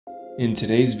In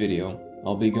today's video,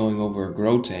 I'll be going over a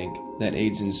grow tank that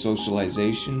aids in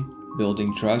socialization,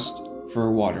 building trust for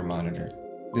a water monitor.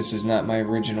 This is not my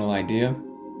original idea,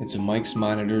 it's a Mike's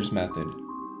Monitors method.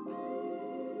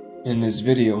 In this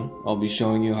video, I'll be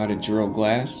showing you how to drill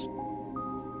glass,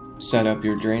 set up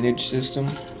your drainage system,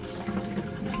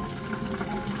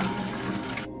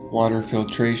 water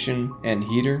filtration and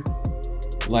heater,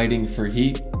 lighting for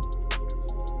heat,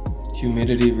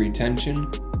 humidity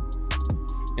retention,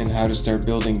 and how to start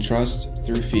building trust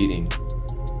through feeding,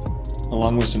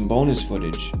 along with some bonus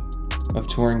footage of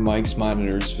touring Mike's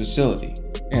Monitors facility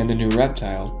and the new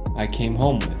reptile I came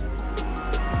home with.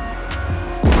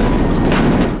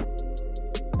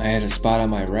 I had a spot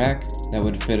on my rack that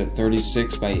would fit a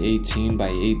 36 by 18 by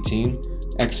 18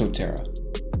 Exoterra.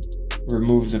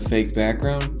 Removed the fake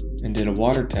background and did a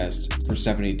water test for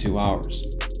 72 hours.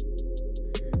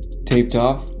 Taped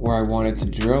off where I wanted to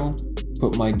drill,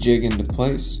 put my jig into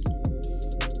place,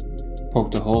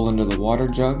 poked a hole into the water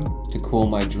jug to cool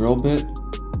my drill bit,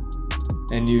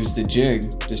 and used the jig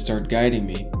to start guiding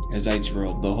me as I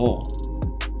drilled the hole.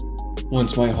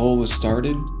 Once my hole was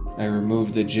started, I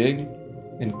removed the jig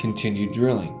and continued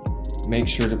drilling. Make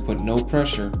sure to put no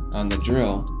pressure on the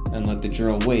drill and let the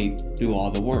drill weight do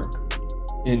all the work.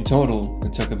 In total,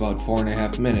 it took about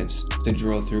 4.5 minutes to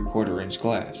drill through 1/4-inch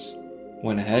glass.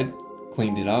 Went ahead,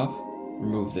 cleaned it off,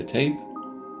 removed the tape,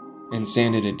 and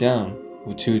sanded it down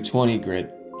with 220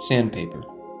 grit sandpaper.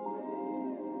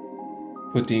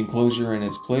 Put the enclosure in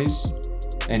its place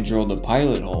and drilled a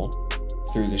pilot hole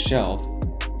through the shelf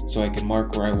so I could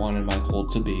mark where I wanted my hole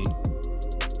to be.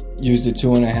 Used a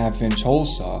 2.5-inch hole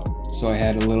saw so I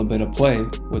had a little bit of play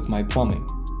with my plumbing.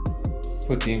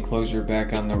 Put the enclosure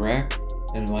back on the rack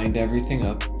and lined everything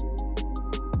up.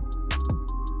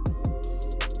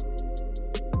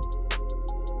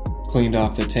 Cleaned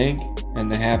off the tank and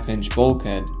the 1/2-inch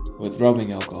bulkhead with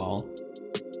rubbing alcohol.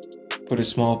 Put a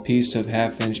small piece of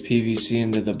 1/2-inch PVC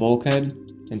into the bulkhead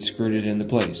and screwed it into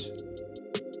place.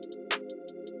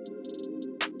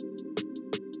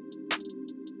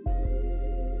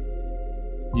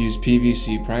 Use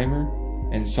PVC primer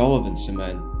and Sullivan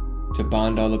cement to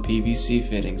bond all the PVC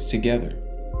fittings together.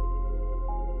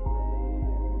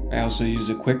 I also use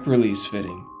a quick release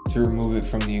fitting to remove it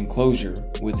from the enclosure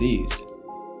with ease.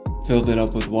 Filled it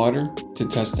up with water to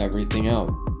test everything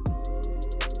out.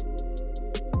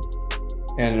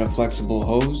 Added a flexible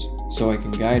hose so I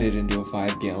can guide it into a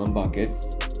 5-gallon bucket.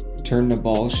 Turned the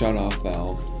ball shut-off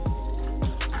valve.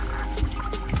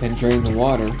 Then drained the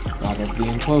water out of the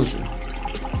enclosure.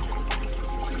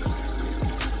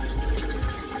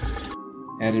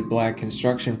 Added black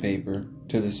construction paper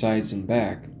to the sides and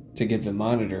back to give the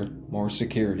monitor more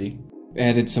security.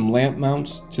 Added some lamp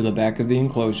mounts to the back of the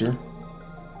enclosure,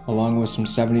 along with some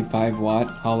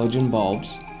 75-watt halogen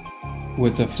bulbs,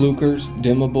 with a Fluker's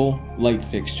dimmable light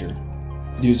fixture,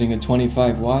 using a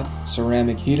 25-watt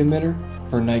ceramic heat emitter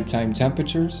for nighttime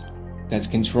temperatures that's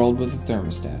controlled with a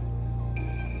thermostat.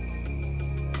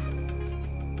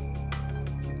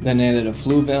 Then added a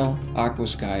Fluval Aqua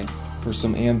Sky for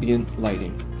some ambient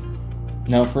lighting.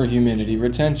 Now for humidity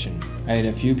retention. I had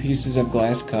a few pieces of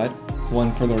glass cut,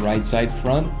 one for the right side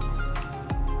front,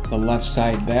 the left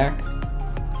side back,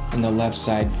 and the left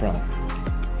side front.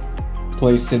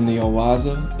 Placed in the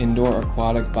Owaza Indoor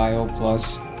Aquatic Bio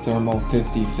Plus Thermo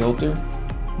 50 filter,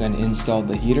 then installed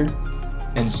the heater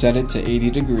and set it to 80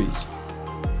 degrees.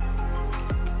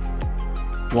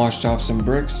 Washed off some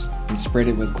bricks and sprayed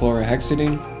it with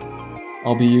chlorhexidine.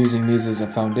 I'll be using these as a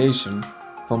foundation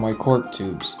for my cork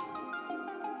tubes.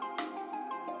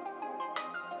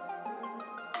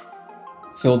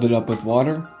 Filled it up with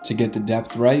water to get the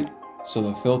depth right so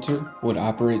the filter would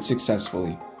operate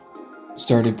successfully.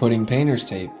 Started putting painter's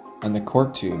tape on the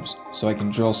cork tubes so I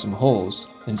can drill some holes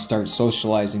and start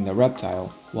socializing the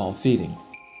reptile while feeding.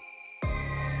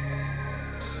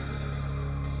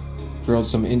 Drilled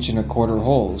some 1.25-inch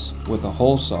holes with a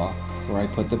hole saw where I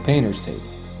put the painter's tape.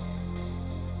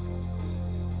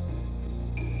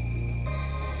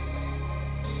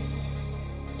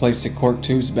 Place the cork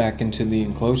tubes back into the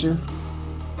enclosure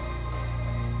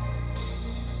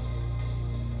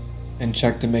and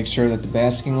check to make sure that the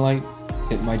basking light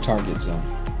hit my target zone.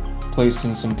 Placed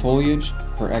in some foliage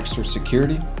for extra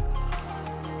security.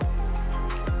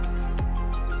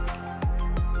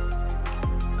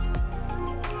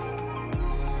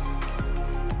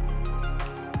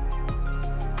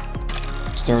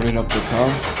 Started up the car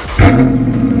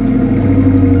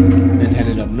and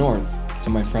headed up north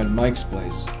to my friend Mike's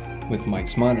place with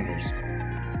Mike's Monitors.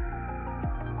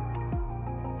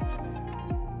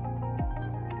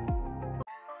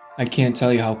 I can't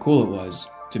tell you how cool it was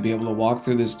to be able to walk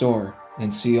through this door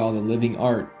and see all the living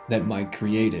art that Mike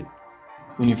created.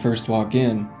 When you first walk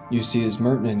in, you see his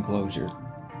Merton enclosure.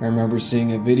 I remember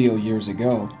seeing a video years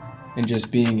ago and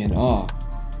just being in awe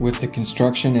with the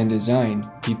construction and design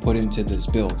he put into this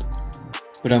build.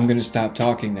 But I'm going to stop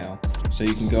talking now, so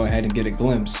you can go ahead and get a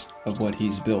glimpse of what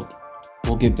he's built.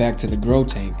 We'll get back to the grow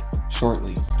tank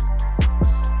shortly.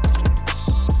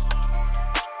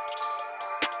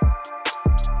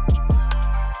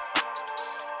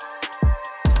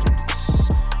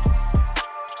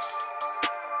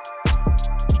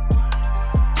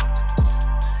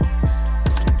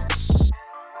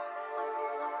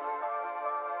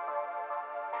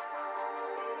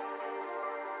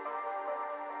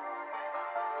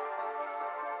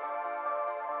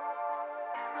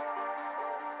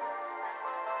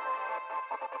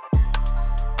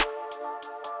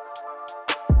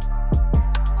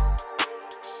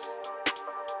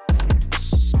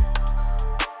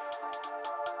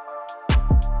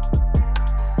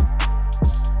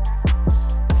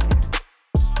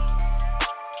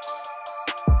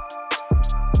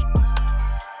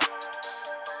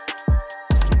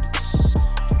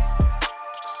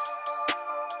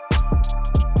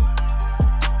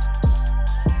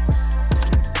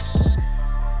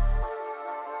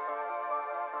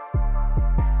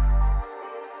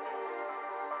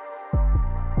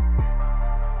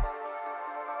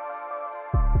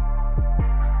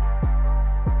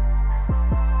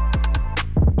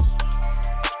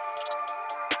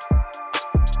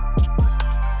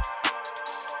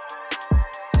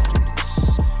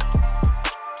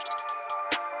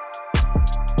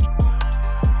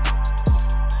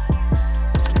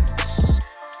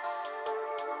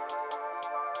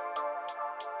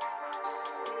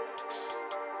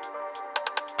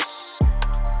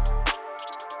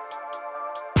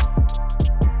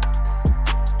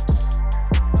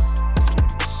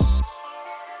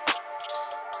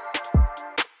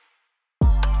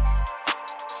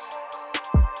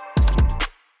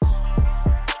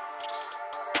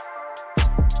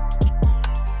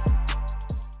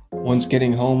 Once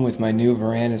getting home with my new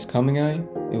Varanus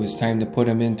Cumingi, it was time to put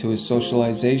him into his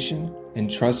socialization and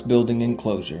trust building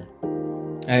enclosure.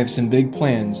 I have some big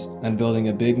plans on building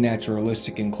a big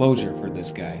naturalistic enclosure for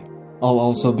this guy. I'll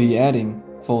also be adding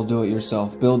full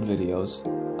do-it-yourself build videos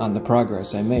on the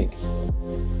progress I make.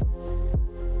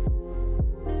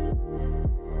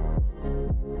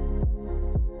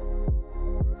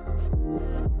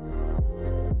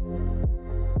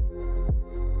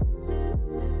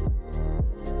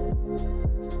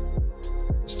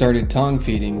 Started tongue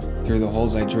feeding through the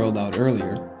holes I drilled out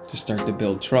earlier to start to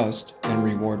build trust and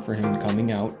reward for him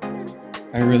coming out.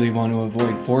 I really want to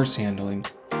avoid force handling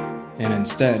and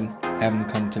instead have him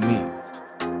come to me.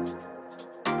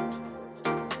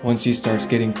 Once he starts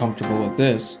getting comfortable with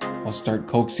this, I'll start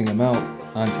coaxing him out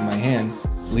onto my hand,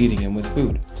 leading him with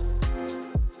food.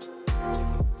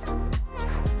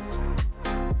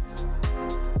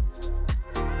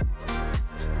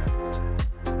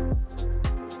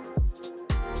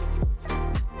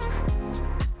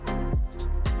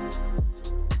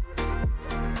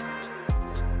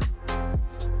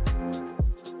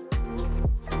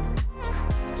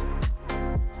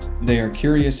 They are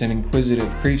curious and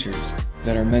inquisitive creatures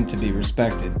that are meant to be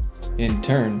respected. In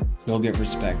turn, they'll get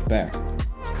respect back.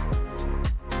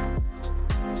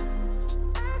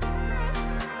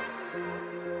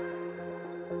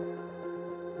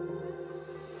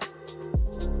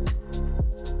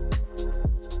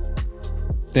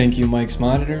 Thank you, Mike's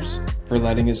Monitors, for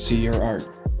letting us see your art.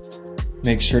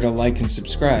 Make sure to like and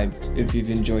subscribe if you've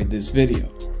enjoyed this video.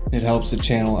 It helps the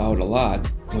channel out a lot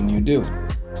when you do.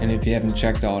 And if you haven't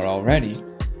checked out already,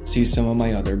 see some of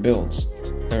my other builds.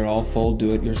 They're all full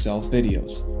do-it-yourself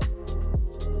videos.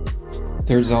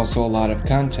 There's also a lot of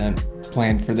content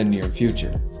planned for the near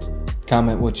future.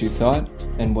 Comment what you thought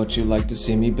and what you'd like to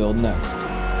see me build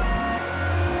next.